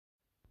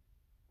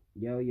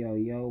Yo, yo,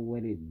 yo,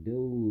 what it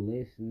do,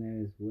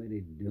 listeners? What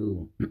it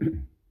do?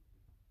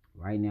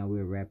 Right now,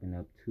 we're wrapping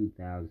up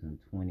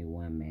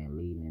 2021, man,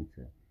 leading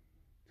into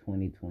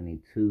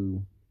 2022.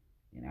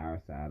 And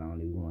our side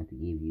only, we want to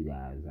give you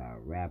guys our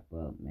wrap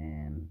up,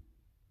 man.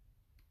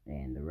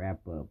 And the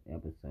wrap up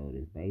episode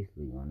is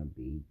basically going to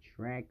be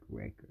track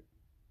record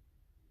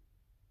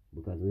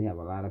because we have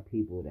a lot of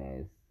people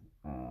that's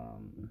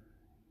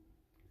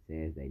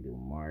says they do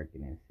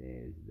marketing,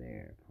 says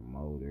they're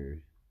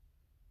promoters.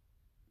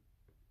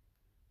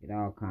 It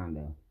all kind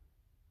of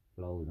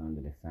flows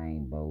under the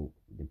same boat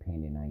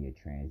depending on your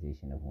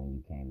transition of when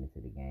you came into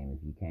the game.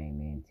 If you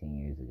came in 10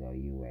 years ago,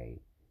 you were a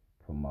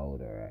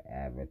promoter,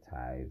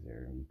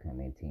 advertiser. You come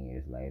in 10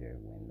 years later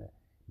when the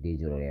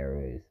digital era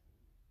is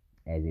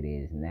as it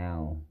is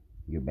now,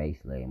 you're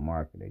basically a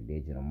marketer,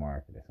 digital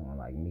marketer. Someone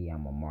like me,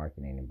 I'm a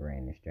marketing and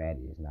branding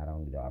strategist. Not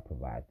only do I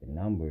provide the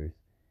numbers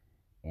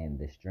and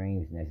the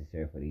streams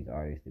necessary for these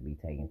artists to be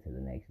taken to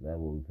the next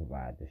level, we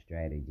provide the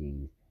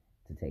strategies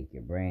to take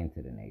your brand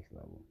to the next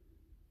level.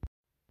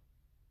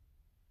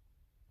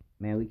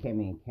 Man, we came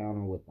in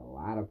encounter with a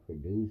lot of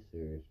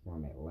producers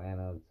from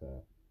Atlanta to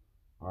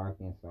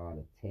Arkansas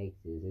to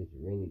Texas. It's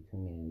really too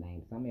many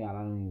names. Some of y'all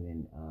I don't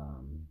even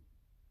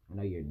I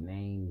know your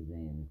names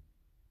and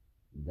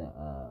the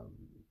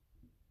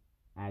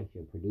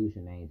actual producer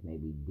names may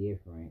be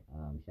different.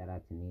 Shout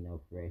out to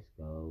Nino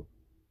Fresco.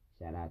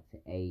 Shout out to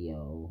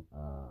Ayo.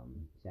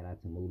 Shout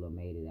out to Mula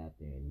Made It out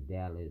there in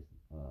Dallas.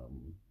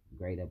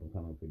 Great up and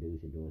coming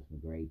producer doing some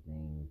great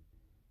things.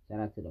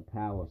 Shout out to the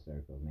Power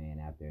Circle, man,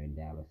 out there in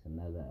Dallas.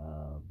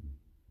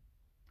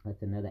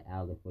 That's another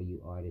outlet for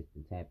you artists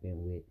to tap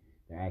in with.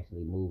 They're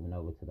actually moving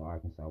over to the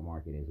Arkansas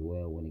market as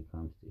well when it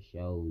comes to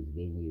shows,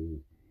 venues.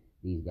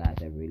 These guys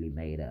have really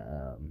made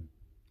a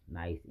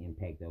nice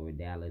impact over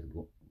Dallas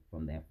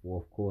from that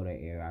fourth quarter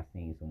era. I've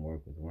seen some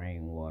work with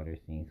Rainwater,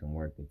 seen some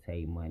work with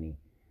Tay Money.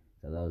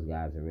 So those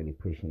guys are really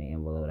pushing the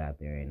envelope out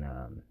there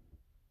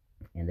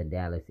in the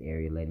Dallas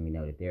area, letting me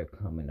know that they're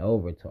coming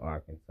over to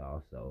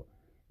Arkansas. So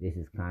this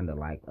is kind of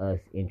like us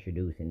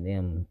introducing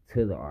them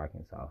to the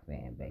Arkansas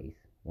fan base.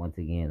 Once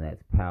again,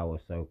 that's Power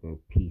Circle,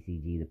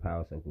 PCG, the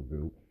Power Circle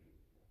group.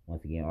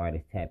 Once again,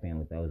 artists tap in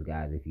with those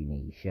guys if you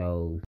need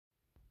shows.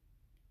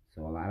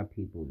 So a lot of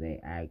people,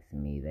 they ask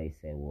me, they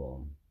say,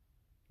 well,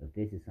 if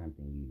this is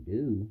something you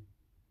do,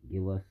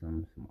 give us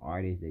some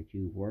artists that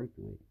you've worked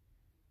with.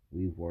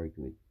 We've worked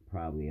with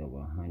probably over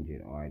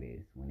 100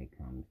 artists when it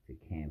comes to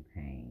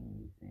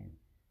campaigns and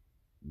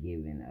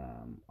giving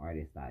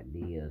artists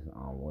ideas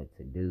on what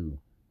to do.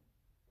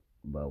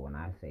 But when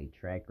I say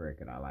track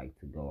record, I like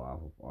to go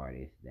off of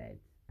artists that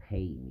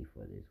paid me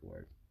for this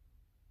work.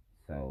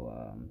 So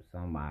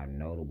some of my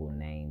notable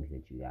names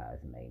that you guys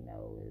may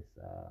know is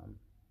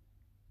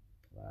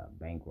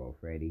Bankroll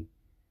Freddie.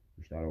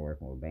 We started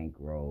working with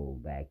Bankroll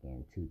back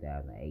in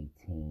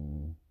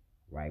 2018,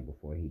 right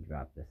before he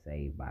dropped the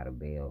Saved by the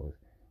Bells.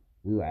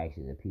 We were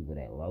actually the people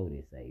that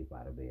loaded Saved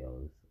by the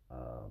Bells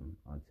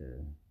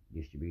onto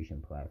distribution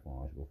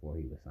platforms before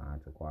he was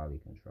signed to Quality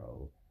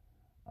Control.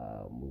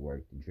 We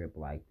worked the Drip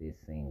Like This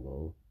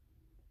single.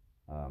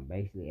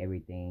 Basically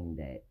everything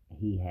that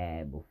he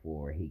had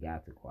before he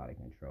got to Quality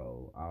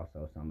Control.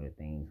 Also some of the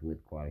things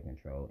with Quality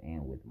Control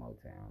and with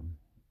Motown.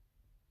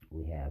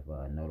 We have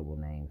notable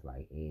names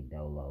like Ed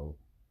Dolo.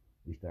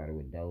 We started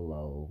with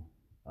Dolo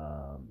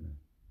um,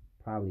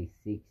 probably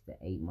 6 to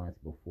 8 months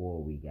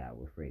before we got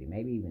with Freddie.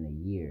 Maybe even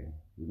a year.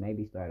 We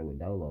maybe started with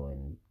Dolo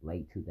in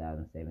late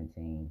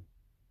 2017,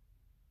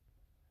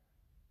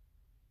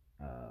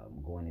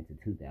 going into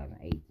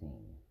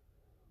 2018.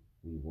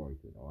 We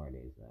worked with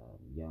artists,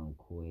 Young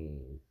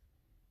Quiz,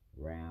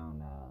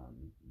 around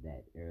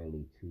that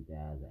early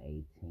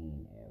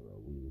 2018 era.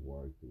 We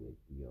worked with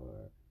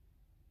your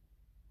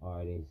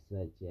artists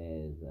such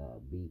as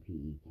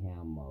BPE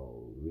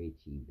Camo,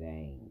 Richie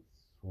Banks,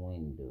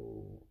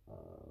 Swindle,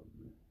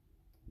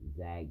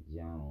 Zach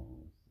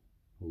Jones,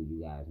 who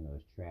you guys know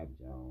as Trap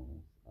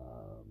Jones,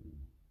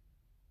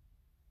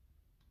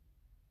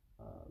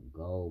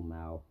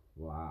 Goldmouth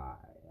Fly.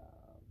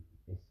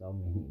 There's so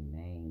many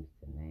names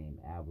to name.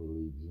 Albert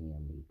Lee,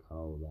 GME,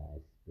 Cold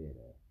Ass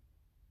Spitter.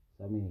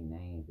 So many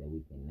names that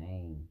we can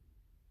name.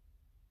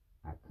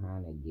 I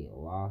kind of get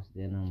lost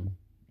in them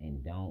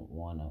and don't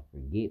want to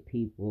forget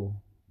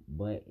people,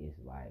 but it's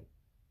like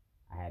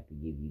I have to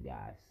give you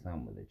guys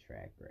some of the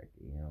track record.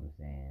 You know what I'm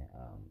saying?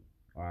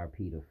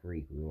 RP the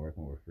Freak. We were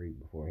working with Freak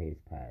before his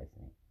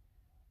passing.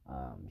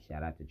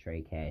 Shout out to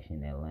Trey Cash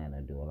in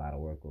Atlanta. Do a lot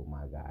of work with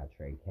my guy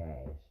Trey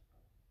Cash.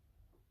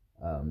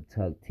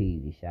 Tuck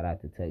Teasy. Shout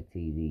out to Tuck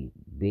Teasy.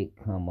 Big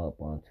come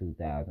up on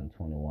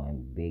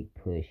 2021. Big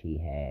push he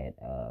had.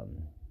 I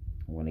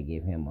want to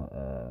give him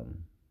a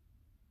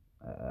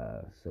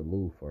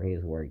salute for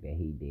his work that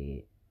he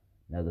did.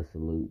 Another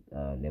salute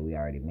that we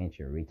already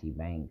mentioned, Richie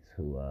Banks,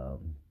 who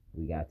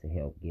we got to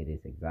help get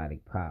his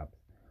Exotic Pops.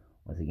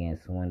 Once again,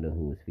 Swindle,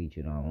 who was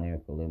featured on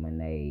Lyrical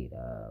Lemonade,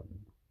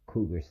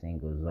 Cougar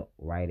singles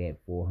right at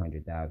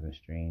 400,000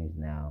 streams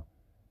now.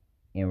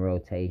 in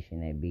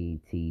rotation at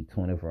BET,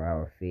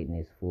 24-hour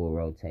fitness, full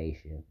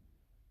rotation.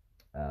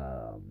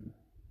 Um,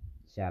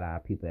 Shout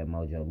out people at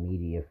Mojo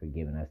Media for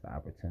giving us the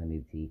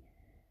opportunity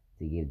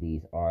to give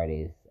these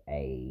artists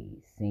a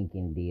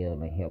sinking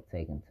deal and help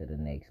take them to the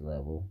next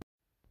level.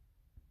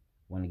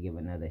 Want to give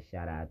another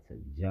shout out to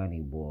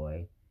Johnny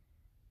Boy.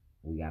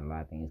 We got a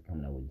lot of things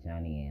coming up with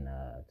Johnny in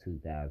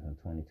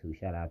 2022.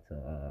 Shout out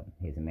to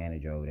his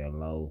manager over there,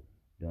 Low,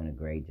 doing a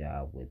great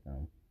job with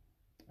them.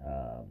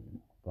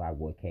 Glock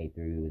Boy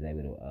K3 was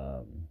able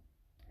to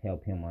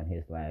help him on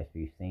his last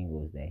few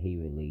singles that he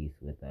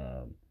released with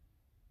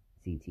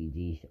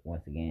CTG.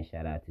 Once again,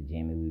 shout out to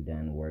Jimmy. We've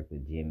done work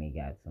with Jimmy.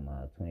 Got some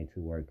 22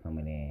 work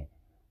coming in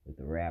with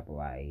the Rap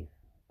Life.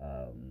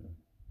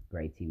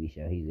 Great TV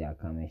show he's got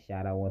coming.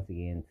 Shout out once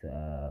again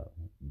to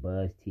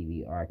Buzz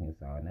TV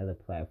Arkansas, another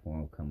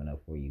platform coming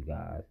up for you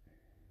guys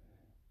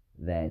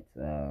that's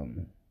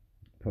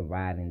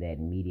providing that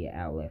media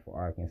outlet for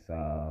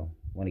Arkansas.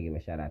 Want to give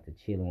a shout out to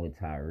Chilling with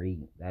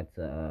Tyreek. That's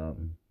a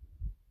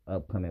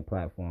upcoming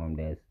platform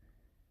that's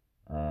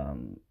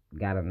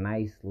got a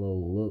nice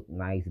little look,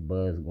 nice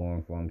buzz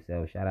going for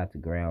himself. Shout out to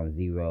Ground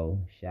Zero.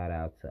 Shout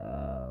out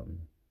to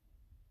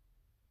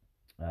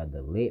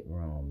the Lit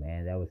Room,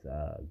 man. That was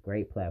a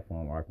great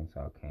platform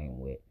Arkansas came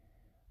with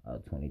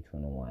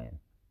 2021.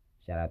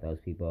 Shout out those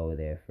people over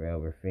there.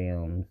 Forever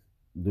Films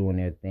doing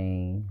their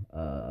thing.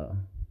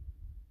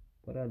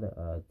 What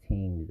other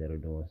teams that are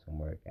doing some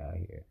work out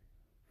here?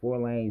 Four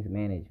Lanes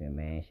Management,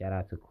 man. Shout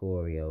out to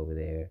Corey over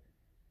there.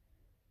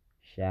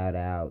 Shout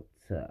out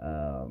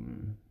to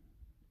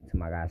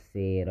my guy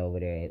Sid over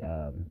there at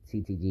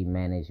CTG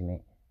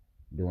Management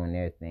doing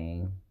their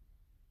thing.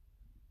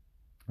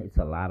 It's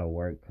a lot of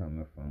work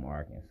coming from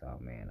Arkansas,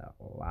 man. A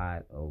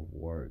lot of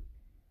work.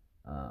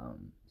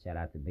 Shout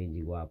out to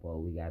Benji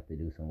Wapo. We got to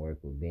do some work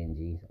with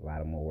Benji. A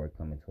lot of more work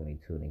coming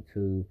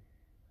 2022.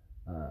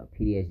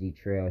 PDSG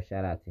Trail,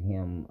 shout out to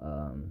him.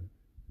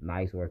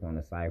 Nice work on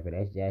the cipher.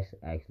 That's just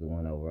actually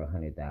went over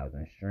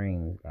 100,000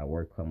 streams. Got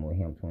work coming with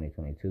him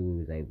 2022. We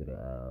was able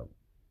to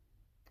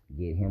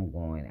get him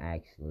going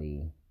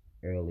actually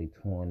late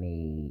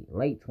 2020.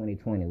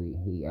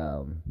 He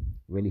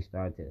really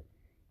started to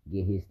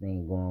get his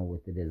thing going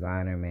with the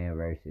Designer Man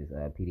versus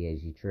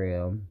PDSG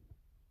Trail.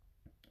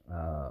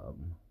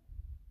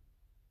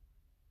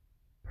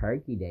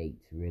 Perky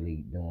Dates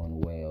really doing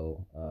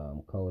well.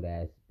 Cold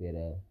Ass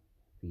Spitter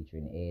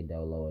featuring Ed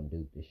Dolo and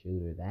Duke the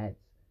Shooter. That's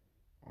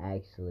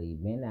actually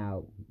been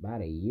out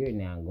about a year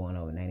now, going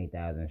over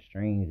 90,000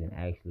 streams and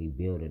actually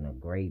building a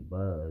great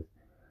buzz.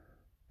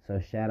 So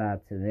shout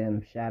out to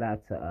them. Shout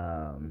out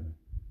to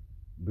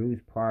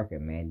Bruce Parker,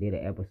 man. Did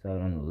an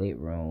episode on the Lit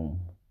Room.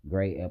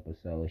 Great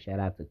episode. Shout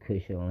out to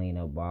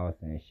Kushalina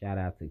Boston. Shout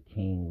out to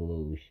King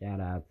Lou.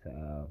 Shout out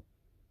to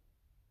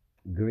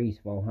Grease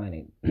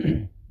 400.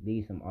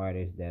 These some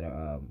artists that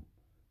are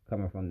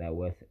coming from that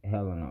West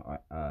Helena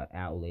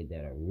outlet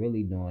that are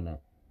really doing a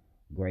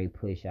great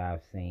push.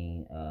 I've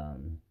seen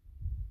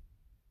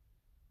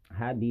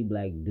how D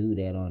Black do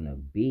that on the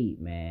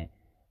beat, man.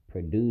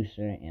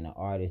 Producer and an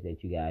artist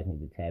that you guys need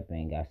to tap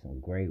in. Got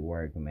some great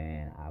work,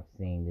 man. I've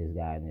seen this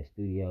guy in the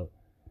studio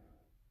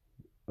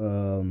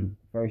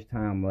first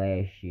time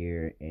last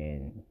year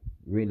and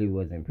really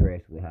was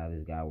impressed with how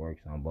this guy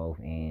works on both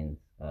ends,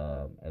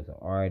 as an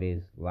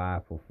artist,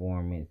 live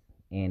performance,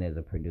 and as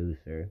a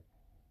producer.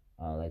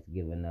 Let's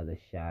give another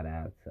shout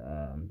out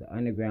to the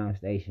Underground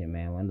Station,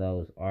 man. One of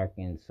those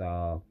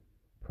Arkansas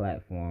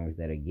platforms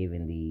that are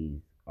giving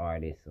these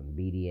artists some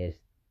BDS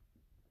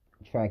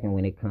tracking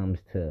when it comes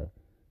to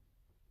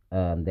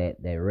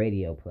that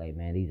radio play,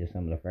 man. These are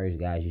some of the first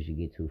guys you should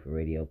get to for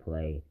radio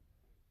play.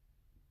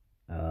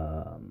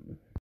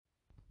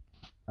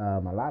 A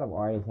lot of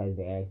artists has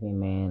been asking,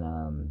 man,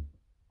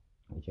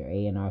 with your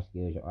A&R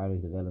skills, your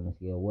artist development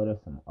skill, what are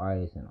some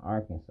artists in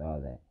Arkansas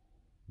that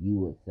you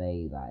would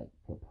say like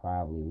could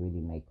probably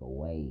really make a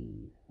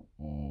wave?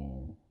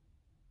 And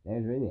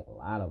there's really a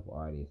lot of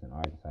artists in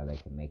Arkansas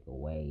that can make a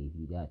wave.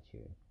 You got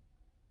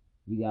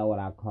what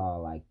I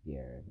call like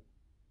your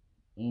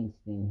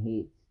instant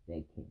hits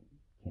that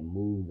can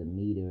move the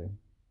meter.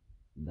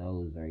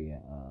 Those are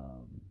your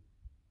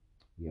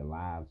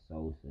Live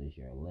Sosas,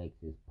 your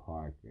Alexis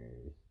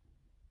Parkers,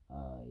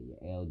 your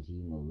LG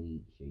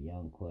Maliks, your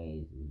Young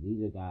Quez.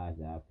 These are guys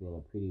that I feel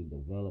are pretty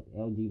developed.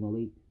 LG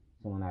Malik,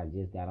 someone I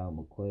just got on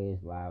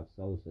McQuez, Live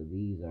Sosa.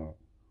 These are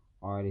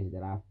artists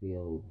that I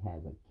feel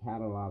has a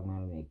catalog,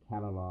 not only a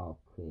catalog,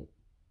 could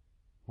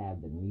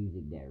have the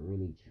music that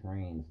really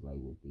translate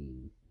with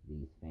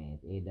these fans.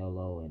 Ed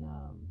Dolo and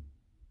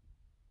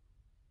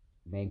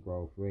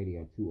Bankroll Freddy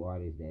are two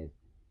artists that's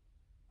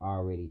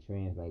already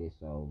translated,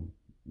 so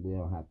we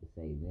don't have to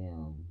say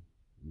them.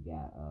 You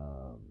got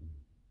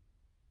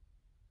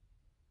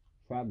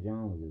Trap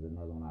Jones is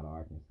another one out of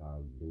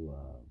Arkansas.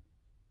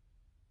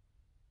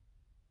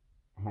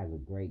 Has a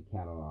great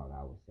catalog,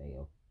 I would say,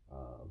 of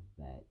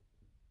that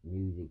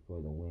music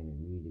for the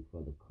women, music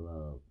for the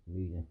club,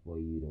 music for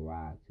you to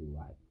ride to,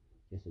 like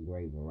just a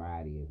great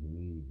variety of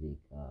music.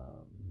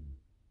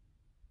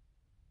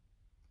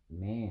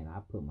 Man, I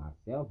put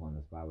myself on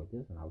the spot with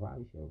this one. I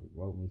probably should have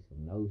wrote me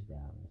some notes down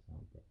or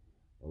something.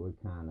 But we're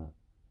kind of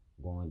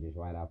going just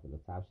right off of the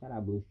top. Shout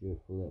out Blue Street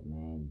Flip,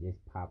 man. Just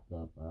popped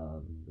up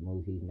the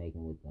moves he's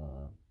making with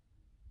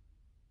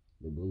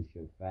the Blue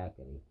Strip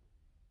faculty,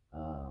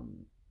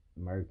 um,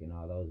 Merck and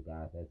all those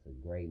guys. That's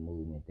a great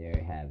movement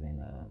there.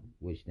 Having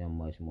wish them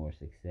much more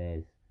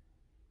success.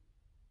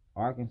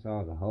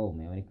 Arkansas as a whole,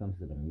 man, when it comes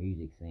to the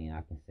music scene,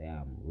 I can say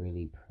I'm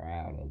really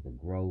proud of the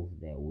growth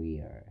that we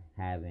are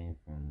having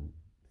from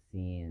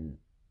seeing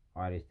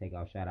artists take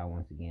off. Shout out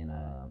once again,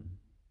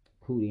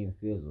 Cootie and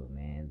Fizzle,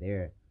 man.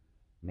 They're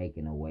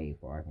making a way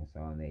for Arkansas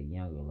on that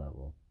younger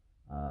level.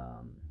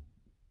 Um,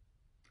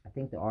 I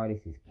think the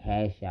artist is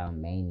Cash Out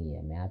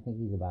Mania, man. I think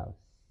he's about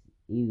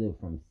either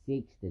from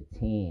 6 to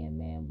 10,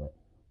 man. But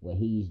what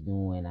he's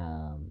doing,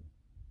 and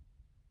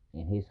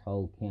his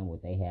whole camp,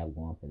 what they have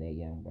going for that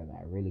young brother,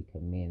 I really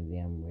commend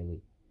them. Really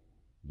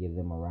give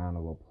them a round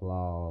of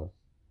applause.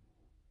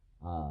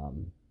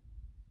 Um,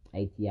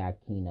 ATI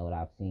Keynote,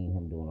 I've seen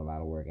him doing a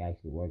lot of work. I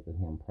actually worked with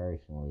him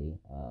personally.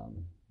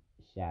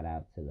 Shout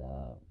out to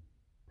the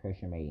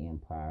Pressure Made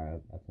Empire.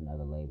 That's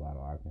another label out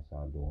of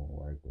Arkansas doing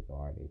work with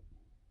artists,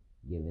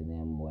 giving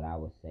them what I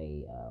would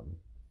say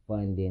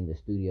funding, the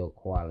studio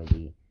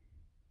quality,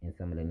 and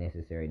some of the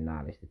necessary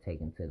knowledge to take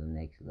them to the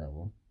next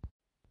level.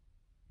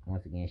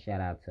 Once again,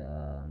 shout out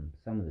to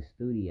some of the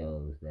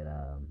studios that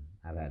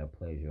I've had a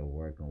pleasure of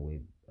working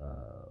with.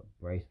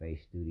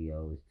 Braceface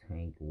Studios,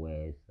 Tank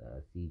West,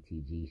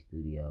 CTG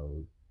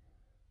Studios,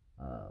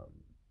 um,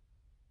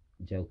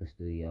 Joker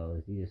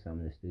Studios. These are some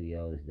of the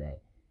studios that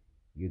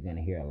you're going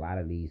to hear a lot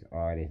of these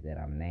artists that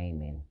I'm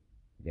naming.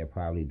 They're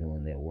probably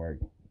doing their work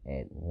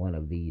at one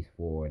of these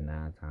four,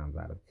 9 times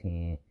out of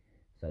 10.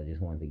 So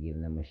just wanted to give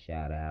them a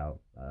shout out.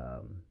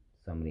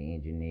 Some of the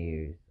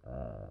engineers,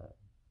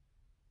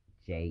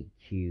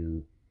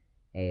 JQ,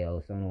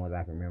 AO, some of the ones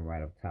I can remember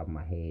right off the top of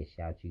my head.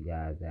 Shout you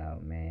guys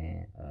out,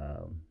 man.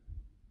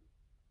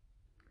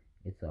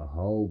 It's a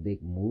whole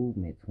big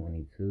movement,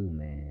 22,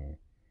 man.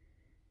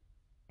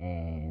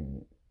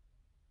 And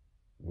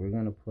we're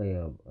going to play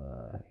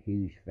a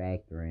huge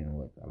factor in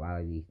with a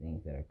lot of these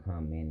things that are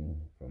coming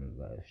from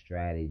the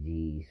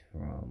strategies,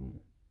 from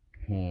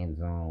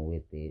hands-on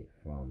with it,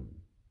 from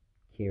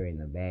carrying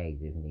the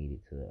bags if needed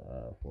to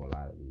for a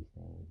lot of these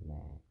things,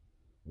 man.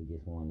 We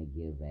just want to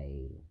give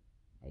a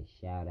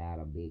shout out,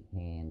 a big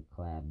hand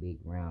clap, big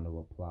round of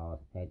applause,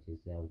 pat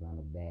yourselves on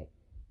the back.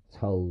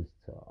 Toast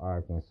to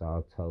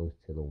Arkansas, toast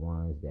to the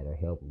ones that are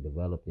helping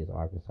develop this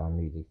Arkansas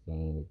music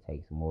scene. It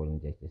takes more than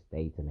just a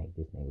state to make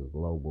this thing a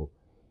global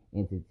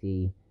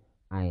entity.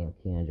 I am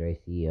Keandre,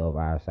 CEO of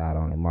Our Side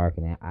Only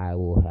Marketing. I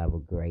will have a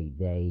great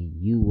day.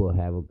 You will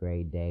have a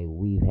great day.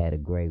 We've had a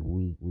great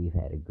week. We've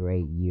had a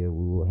great year.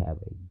 We will have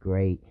a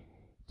great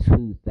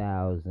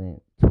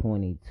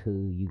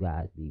 2022. You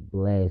guys be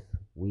blessed.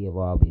 We have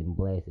all been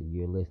blessed if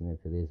you're listening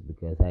to this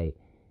because, hey,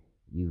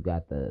 you've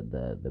got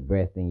the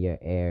breath in your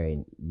air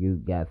and you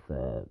got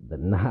the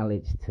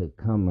knowledge to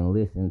come and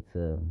listen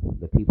to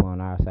the people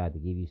on our side to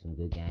give you some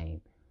good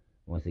game.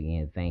 Once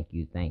again, thank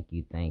you, thank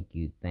you, thank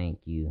you, thank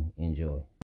you. Enjoy.